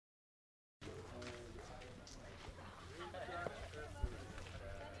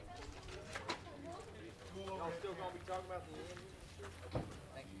about the end?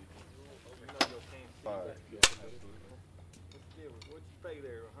 Thank you. You know your can't see Fine. that. What'd you pay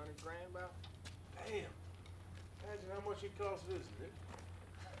there? 100 grand about? Damn. Imagine how much it costs visiting it.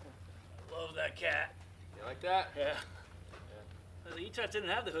 Love that cat. You like that? Yeah. The E-Types didn't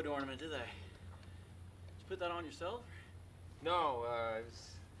have the hood ornament, did they? Did you put that on yourself? No, it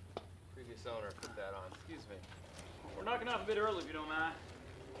was previous owner put that on. Excuse me. We're knocking off a bit early if you don't mind.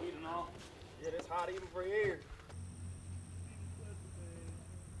 Heat and all. Yeah, it's hot even for here.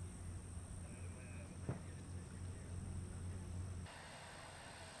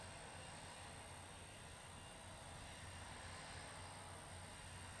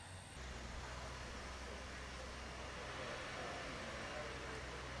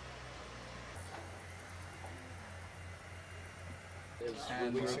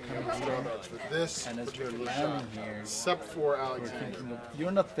 And releasing with this, And as you're landing here, except for Alexander.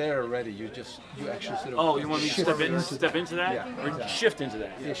 you're not there already. You actually sort of. Oh, you want me to shift step into that? Yeah, Or exactly. shift into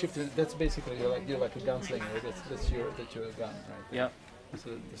that? Yeah, shift. That's basically you're like a gunslinger. That's your gun, right? Yeah. That's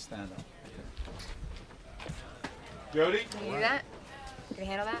the stand up. Jody? Can you do that? Can you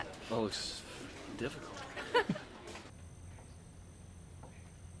handle that? Oh, it's difficult.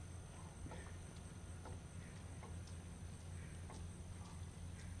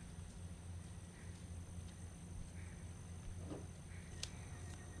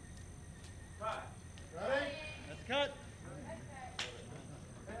 Ready? That's cut.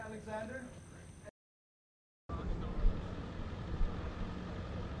 Hey, Alexander.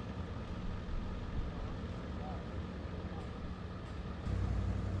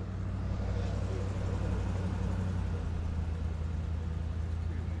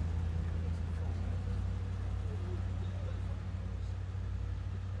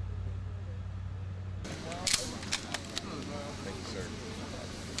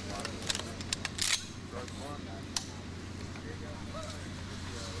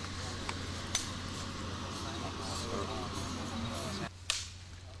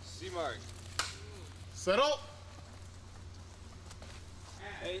 Mark. Settle.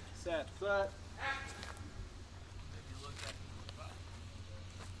 Hey, set, cut.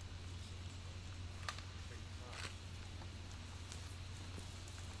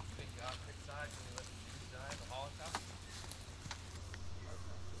 Think God picked sides when he let the Jews die in the Holocaust?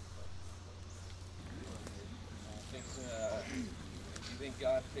 You think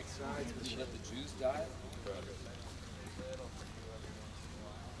God picked sides when he let the Jews die?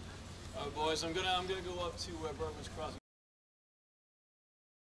 Boys, I'm gonna go up to Bergman's Crossing.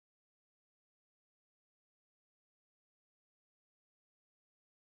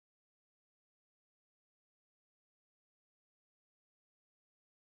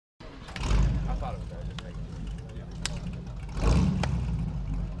 I thought it was there.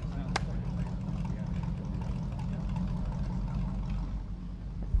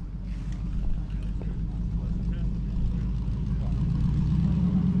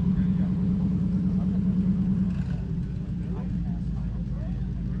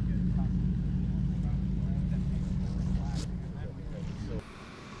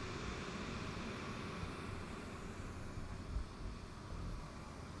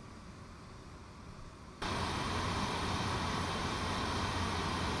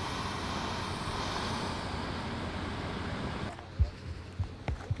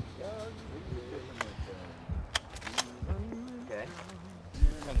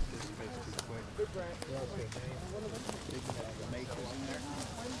 Just make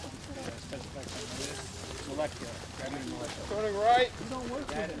Turning right.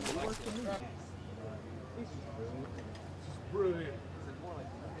 Brilliant.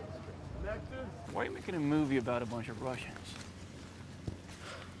 Why are you making a movie about a bunch of Russians?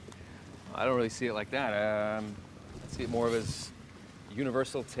 I don't really see it like that. I see it more of as a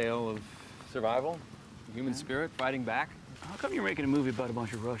universal tale of survival, human spirit fighting back. How come you're making a movie about a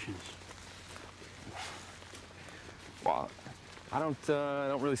bunch of Russians? Well, I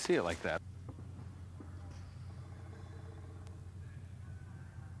don't really see it like that.